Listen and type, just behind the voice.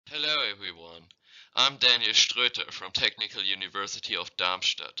Hello everyone, I'm Daniel Ströter from Technical University of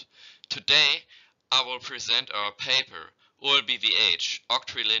Darmstadt. Today I will present our paper OLBVH,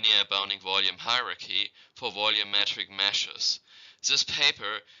 Octree Linear Bounding Volume Hierarchy for Volumetric Meshes. This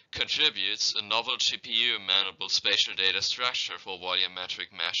paper contributes a novel GPU-amenable spatial data structure for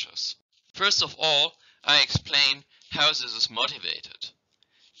volumetric meshes. First of all, I explain how this is motivated.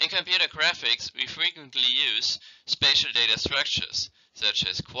 In computer graphics, we frequently use spatial data structures, such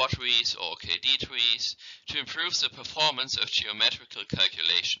as quadtrees or KD trees, to improve the performance of geometrical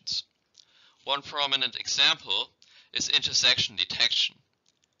calculations. One prominent example is intersection detection.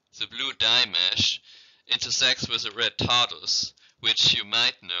 The blue dye mesh intersects with a red TARDIS, which you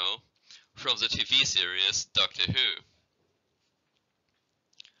might know from the TV series Doctor Who.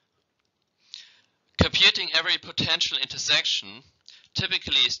 Computing every potential intersection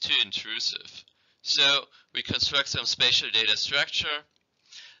typically is too intrusive, so we construct some spatial data structure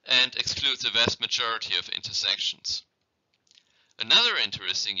and exclude the vast majority of intersections. Another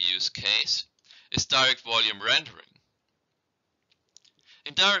interesting use case is direct volume rendering.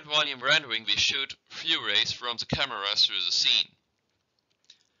 In direct volume rendering, we shoot view rays from the camera through the scene.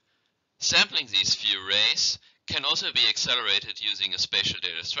 Sampling these view rays can also be accelerated using a spatial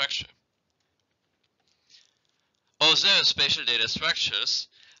data structure. Although spatial data structures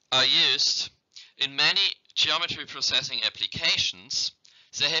are used in many geometry processing applications,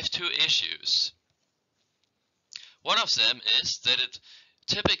 they have two issues. One of them is that it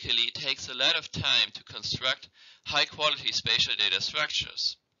typically takes a lot of time to construct high-quality spatial data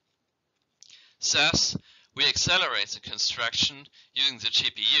structures. Thus, we accelerate the construction using the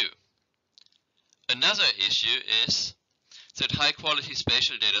GPU. Another issue is that high-quality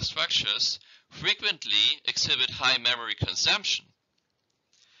spatial data structures frequently exhibit high memory consumption.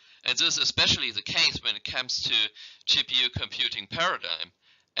 And this is especially the case when it comes to GPU computing paradigm,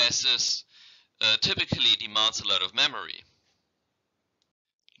 as this typically demands a lot of memory.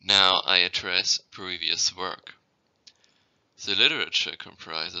 Now I address previous work. The literature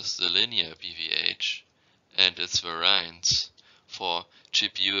comprises the linear BVH and its variants for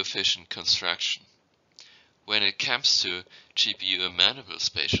GPU-efficient construction. When it comes to GPU-amenable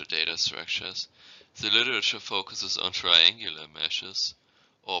spatial data structures, the literature focuses on triangular meshes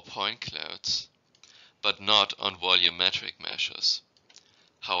or point clouds, but not on volumetric meshes.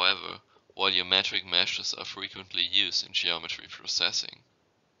 However, volumetric meshes are frequently used in geometry processing.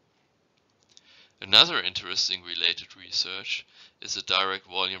 Another interesting related research is the direct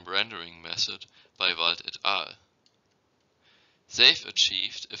volume rendering method by Wald et al. They've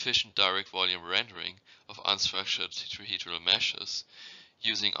achieved efficient direct volume rendering of unstructured tetrahedral meshes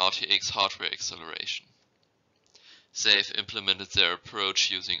using RTX hardware acceleration. They've implemented their approach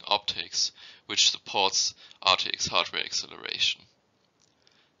using optics, which supports RTX hardware acceleration.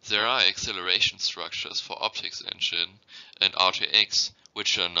 There are acceleration structures for optics engine and RTX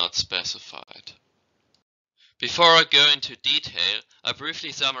which are not specified. Before I go into detail, I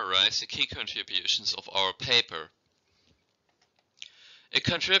briefly summarize the key contributions of our paper. It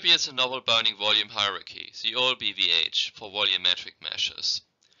contributes a novel bounding volume hierarchy, the OLBVH, for volumetric meshes.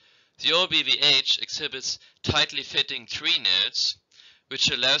 The OLBVH exhibits tightly fitting tree nodes,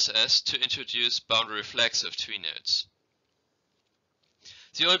 which allows us to introduce boundary reflexive tree nodes.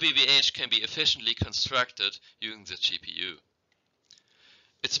 The OLBVH can be efficiently constructed using the GPU.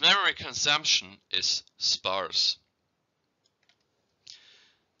 Its memory consumption is sparse.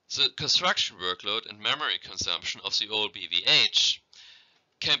 The construction workload and memory consumption of the OLBVH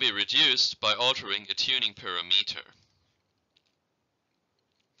can be reduced by altering a tuning parameter.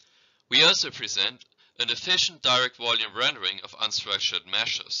 We also present an efficient direct volume rendering of unstructured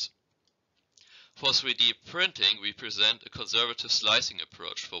meshes. For 3D printing, we present a conservative slicing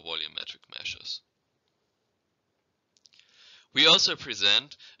approach for volumetric meshes. We also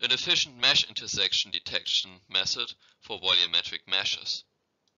present an efficient mesh intersection detection method for volumetric meshes.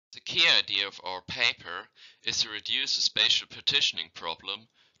 The key idea of our paper is to reduce the spatial partitioning problem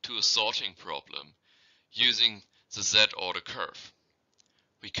to a sorting problem using the Z-order curve.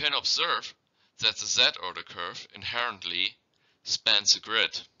 We can observe that the Z-order curve inherently spans a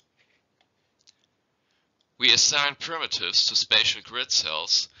grid. We assign primitives to spatial grid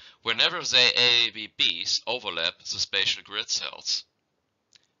cells whenever their AABBs overlap the spatial grid cells.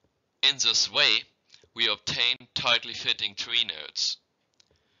 In this way, we obtain tightly fitting tree nodes.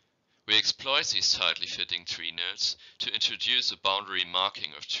 We exploit these tightly fitting tree nodes to introduce a boundary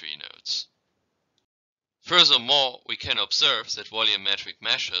marking of tree nodes. Furthermore, we can observe that volumetric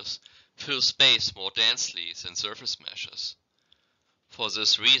meshes fill space more densely than surface meshes. For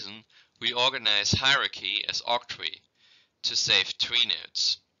this reason, we organize hierarchy as Octree to save tree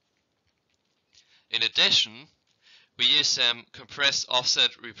nodes. In addition, we use some compressed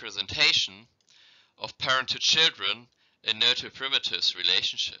offset representation of parent-to-children and node-to-primitives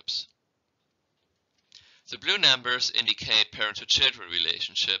relationships. The blue numbers indicate parent-to-children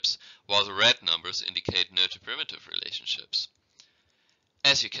relationships, while the red numbers indicate node-to-primitive relationships.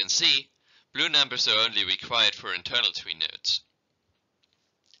 As you can see, blue numbers are only required for internal tree nodes.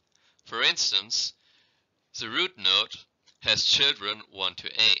 For instance, the root node has children 1 to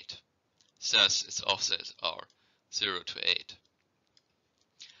 8, thus its offsets are 0 to 8.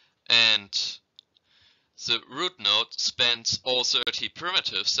 And the root node spans all 30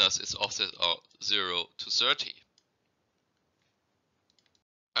 primitives, thus its offsets are 0 to 30.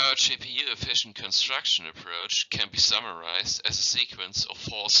 Our GPU-efficient construction approach can be summarized as a sequence of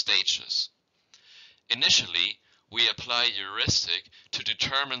 4 stages. Initially, we apply a heuristic to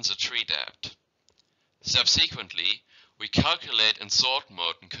determine the tree depth. Subsequently, we calculate and sort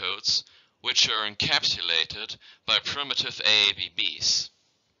Morton codes, which are encapsulated by primitive AABBs.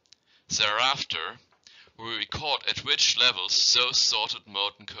 Thereafter, we record at which levels those sorted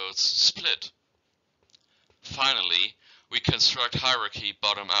Morton codes split. Finally, we construct hierarchy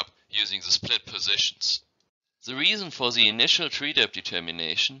bottom-up using the split positions. The reason for the initial tree depth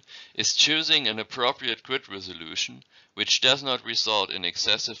determination is choosing an appropriate grid resolution which does not result in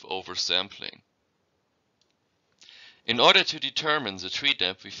excessive oversampling. In order to determine the tree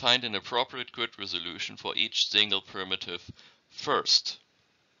depth, we find an appropriate grid resolution for each single primitive first.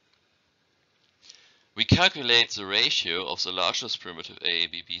 We calculate the ratio of the largest primitive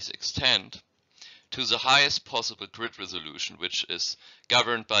AABB's extent to the highest possible grid resolution, which is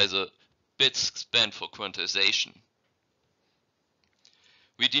governed by the bits spent for quantization.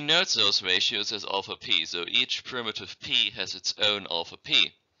 We denote those ratios as alpha p, so each primitive p has its own alpha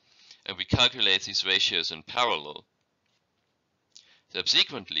p, and we calculate these ratios in parallel.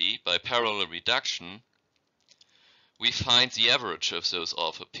 Subsequently, by parallel reduction, we find the average of those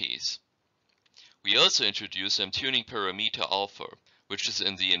alpha p's. We also introduce some tuning parameter alpha, which is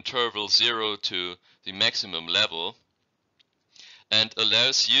in the interval 0 to the maximum level, and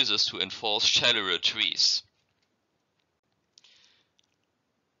allows users to enforce shallower trees.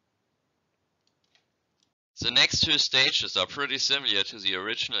 The next 2 stages are pretty similar to the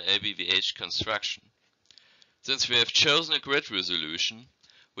original OLBVH construction. Since we have chosen a grid resolution,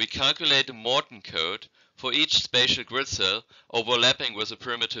 we calculate a Morton code for each spatial grid cell overlapping with a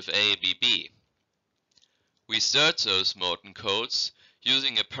primitive AABB. We sort those Morton codes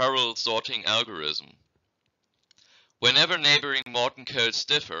using a parallel sorting algorithm. Whenever neighboring Morton codes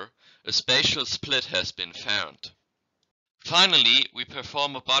differ, a spatial split has been found. Finally, we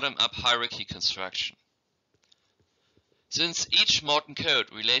perform a bottom-up hierarchy construction. Since each Morton code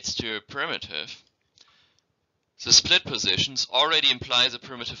relates to a primitive, the split positions already imply the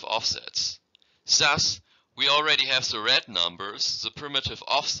primitive offsets. Thus, we already have the red numbers, the primitive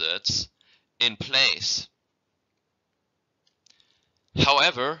offsets, in place.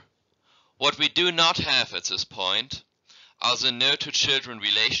 However, what we do not have at this point are the node-to-children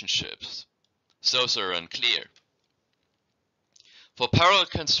relationships. Those are unclear. For parallel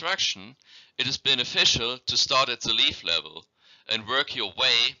construction, it is beneficial to start at the leaf level and work your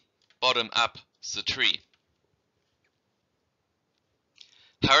way bottom-up the tree.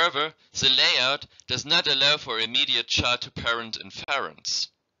 However, the layout does not allow for immediate child-to-parent inference.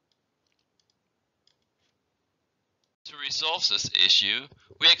 To resolve this issue,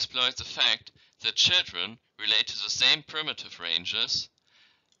 we exploit the fact that children relate to the same primitive ranges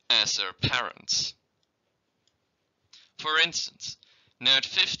as their parents. For instance, node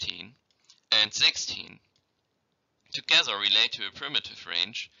 15 and 16 together relate to a primitive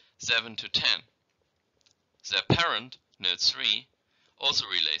range 7 to 10. Their parent, node 3, also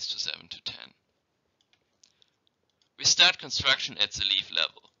relates to 7 to 10. We start construction at the leaf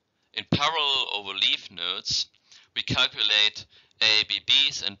level. In parallel over leaf nodes, we calculate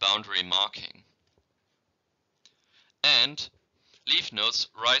AABBs and boundary marking. And leaf nodes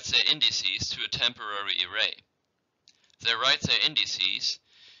write their indices to a temporary array. They write their indices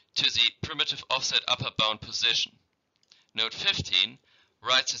to the primitive offset upper bound position. Node 15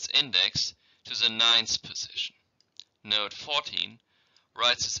 writes its index to the 9th position. Node 14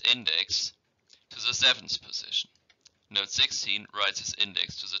 writes its index to the 7th position. Node 16 writes its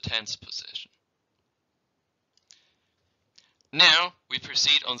index to the 10th position. Now we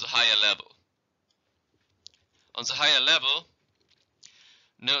proceed on the higher level. On the higher level,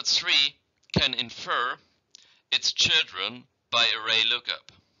 node 3 can infer its children by array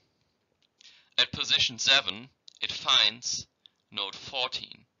lookup. At position 7, it finds node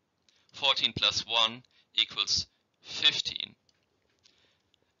 14. 14 plus 1 equals 15.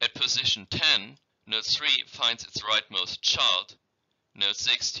 At position 10, node 3 finds its rightmost child, node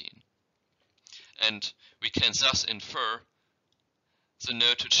 16, and we can thus infer the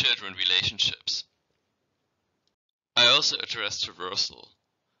node-to-children relationships. I also addressed traversal.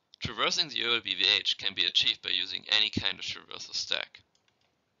 Traversing the OLBVH can be achieved by using any kind of traversal stack.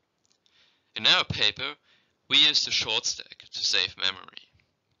 In our paper, we used a short stack to save memory.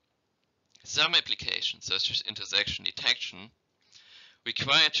 Some applications, such as intersection detection,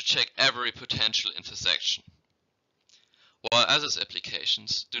 require to check every potential intersection, while other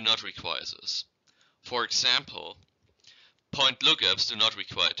applications do not require this. For example, point lookups do not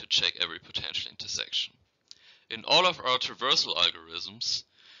require to check every potential intersection. In all of our traversal algorithms,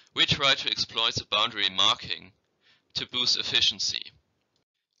 we try to exploit the boundary marking to boost efficiency.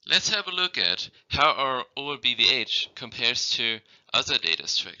 Let's have a look at how our OLBVH compares to other data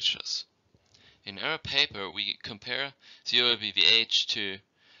structures. In our paper, we compare the OLBVH to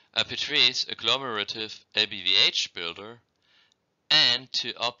Octree's agglomerative LBVH builder and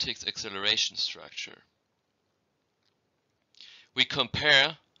to optics acceleration structure. We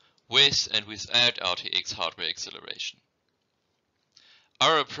compare with and without RTX hardware acceleration.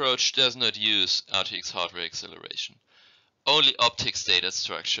 Our approach does not use RTX hardware acceleration. Only optics data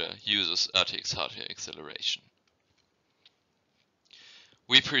structure uses RTX hardware acceleration.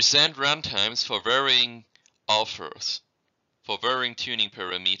 We present runtimes for varying alphas, for varying tuning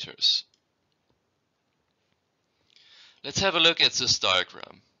parameters. Let's have a look at this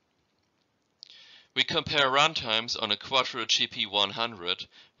diagram. We compare runtimes on a Quattro GP100,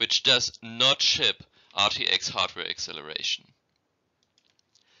 which does not ship RTX hardware acceleration.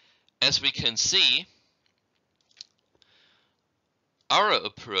 As we can see, our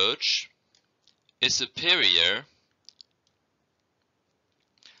approach is superior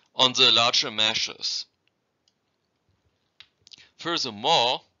on the larger meshes.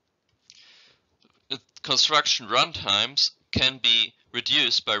 Furthermore, construction runtimes can be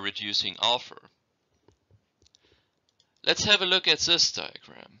reduced by reducing alpha. Let's have a look at this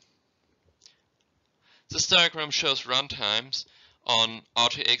diagram. This diagram shows runtimes on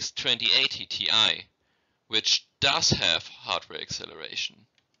RTX 2080 Ti, which does have hardware acceleration.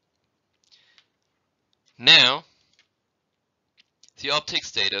 Now, the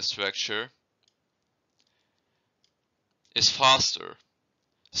optics data structure is faster.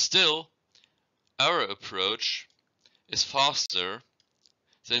 Still, our approach is faster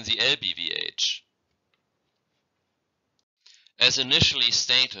than the OLBVH. As initially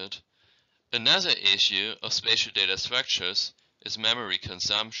stated, another issue of spatial data structures is memory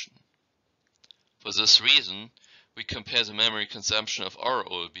consumption. For this reason, we compare the memory consumption of our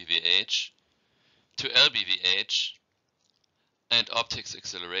OLBVH to LBVH and optics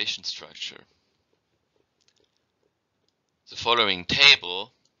acceleration structure. The following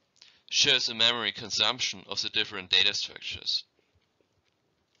table shows the memory consumption of the different data structures.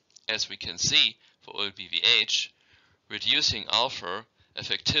 As we can see, for OLBVH, reducing alpha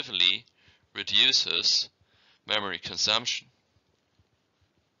effectively reduces memory consumption.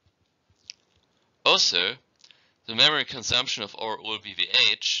 Also, the memory consumption of our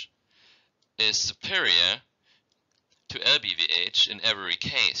OLBVH is superior to LBVH in every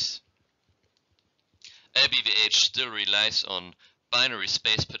case. LBVH still relies on binary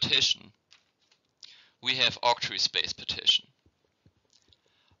space partition. We have Octree space partition.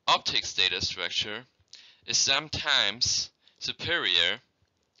 Optics data structure is sometimes superior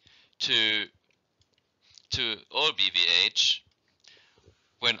to OLBVH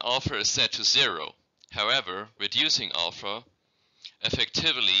when alpha is set to 0. However, reducing alpha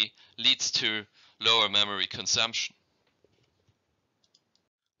effectively leads to lower memory consumption.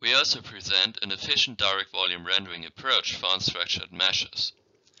 We also present an efficient direct volume rendering approach for unstructured meshes.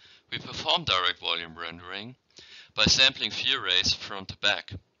 We perform direct volume rendering by sampling few arrays front to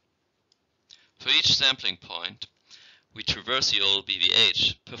back. For each sampling point, we traverse the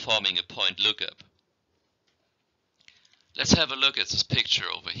OLBVH, performing a point lookup. Let's have a look at this picture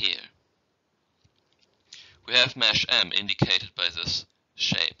over here. We have mesh M indicated by this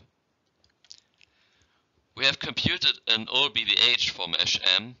shape. We have computed an OLBVH for mesh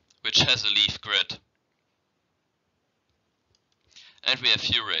M, which has a leaf grid. And we have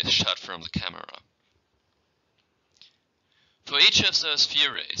view rays shot from the camera. For each of those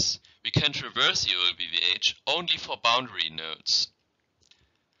view rays, we can traverse the OLBVH only for boundary nodes.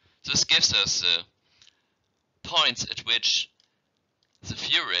 This gives us the points at which the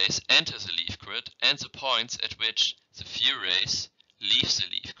view rays enter the leaf grid and the points at which the view rays leave the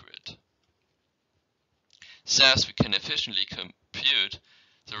leaf grid. Thus, we can efficiently compute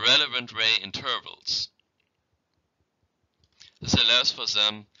the relevant ray intervals. This allows for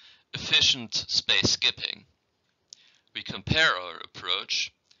some efficient space skipping. We compare our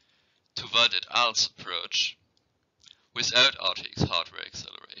approach to Wald et al.'s approach without RTX hardware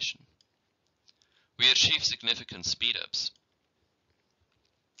acceleration. We achieve significant speedups.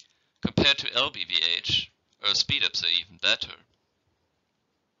 Compared to OLBVH, our speedups are even better.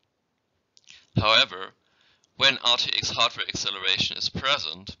 However, when RTX hardware acceleration is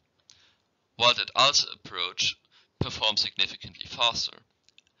present, Wald et al.'s approach performs significantly faster.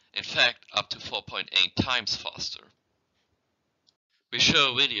 In fact, up to 4.8 times faster. We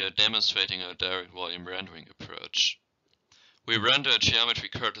show a video demonstrating our direct volume rendering approach. We render a geometry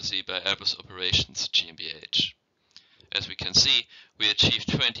courtesy by Airbus Operations GmbH. As we can see, we achieve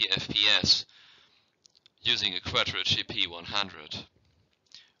 20 FPS using a Quadro GP100.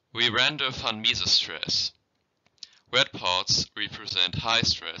 We render van Mises stress. Red parts represent high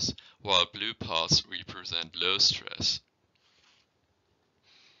stress, while blue parts represent low stress.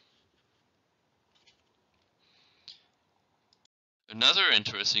 Another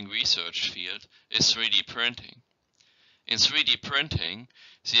interesting research field is 3D printing. In 3D printing,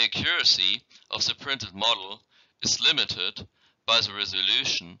 the accuracy of the printed model is limited by the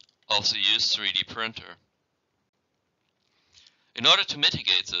resolution of the used 3D printer. In order to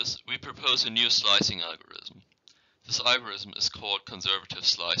mitigate this, we propose a new slicing algorithm. This algorithm is called conservative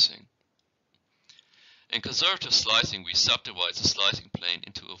slicing. In conservative slicing, we subdivide the slicing plane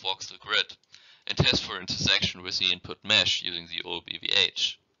into a voxel grid and test for intersection with the input mesh using the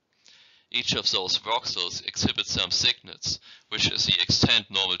OLBVH. Each of those voxels exhibits some signets, which is the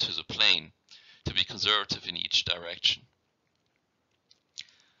extent normal to the plane, to be conservative in each direction.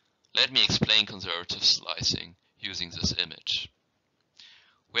 Let me explain conservative slicing using this image.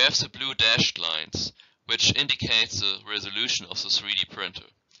 We have the blue dashed lines, which indicates the resolution of the 3D printer.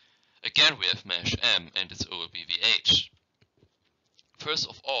 Again, we have mesh M and its OLBVH. First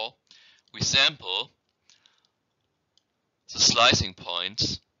of all, we sample the slicing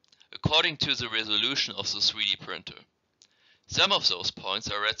points according to the resolution of the 3D printer. Some of those points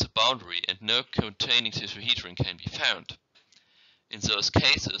are at the boundary and no containing tetrahedron can be found. In those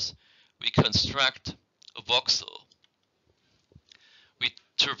cases, we construct a voxel. We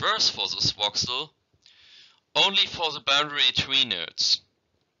traverse for this voxel only for the boundary tree nodes.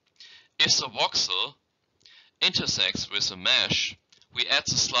 If the voxel intersects with a mesh, we add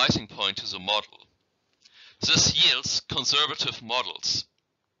the slicing point to the model. This yields conservative models.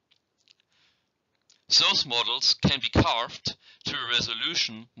 Those models can be carved to a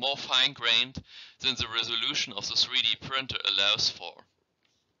resolution more fine-grained than the resolution of the 3D printer allows for.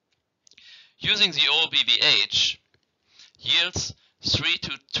 Using the OLBVH yields 3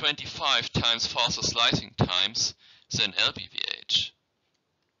 to 25 times faster slicing times than LBVH.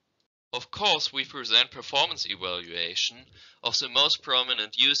 Of course, we present performance evaluation of the most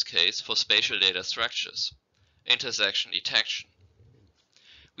prominent use case for spatial data structures, intersection detection.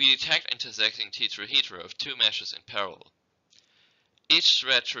 We detect intersecting tetrahedra of two meshes in parallel. Each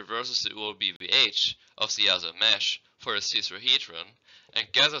thread traverses the OLBVH of the other mesh for its tetrahedron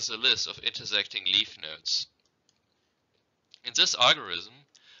and gathers a list of intersecting leaf nodes. In this algorithm,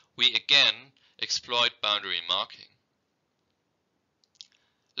 we again exploit boundary marking.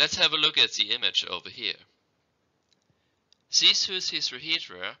 Let's have a look at the image over here. These two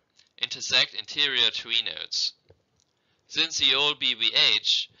tetrahedra intersect interior tree nodes. Since the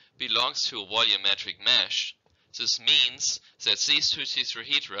OLBVH belongs to a volumetric mesh, this means that these two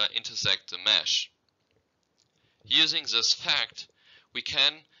tetrahedra intersect the mesh. Using this fact, we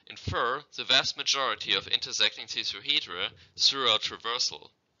can infer the vast majority of intersecting tetrahedra throughout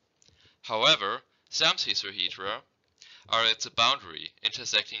traversal. However, some tetrahedra are at the boundary,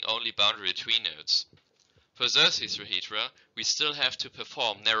 intersecting only boundary tree nodes. For those tetrahedra, we still have to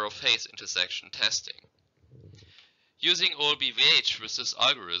perform narrow phase intersection testing. Using OLBVH with this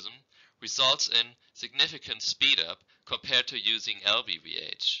algorithm results in significant speedup compared to using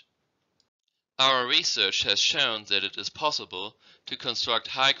LBVH. Our research has shown that it is possible to construct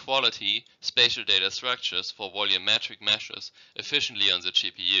high-quality spatial data structures for volumetric meshes efficiently on the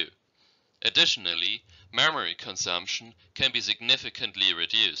GPU. Additionally, memory consumption can be significantly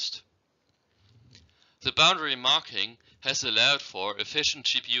reduced. The boundary marking has allowed for efficient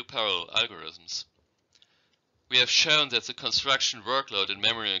GPU parallel algorithms. We have shown that the construction workload and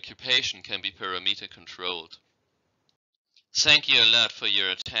memory occupation can be parameter controlled. Thank you a lot for your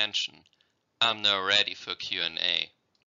attention. I'm now ready for Q&A.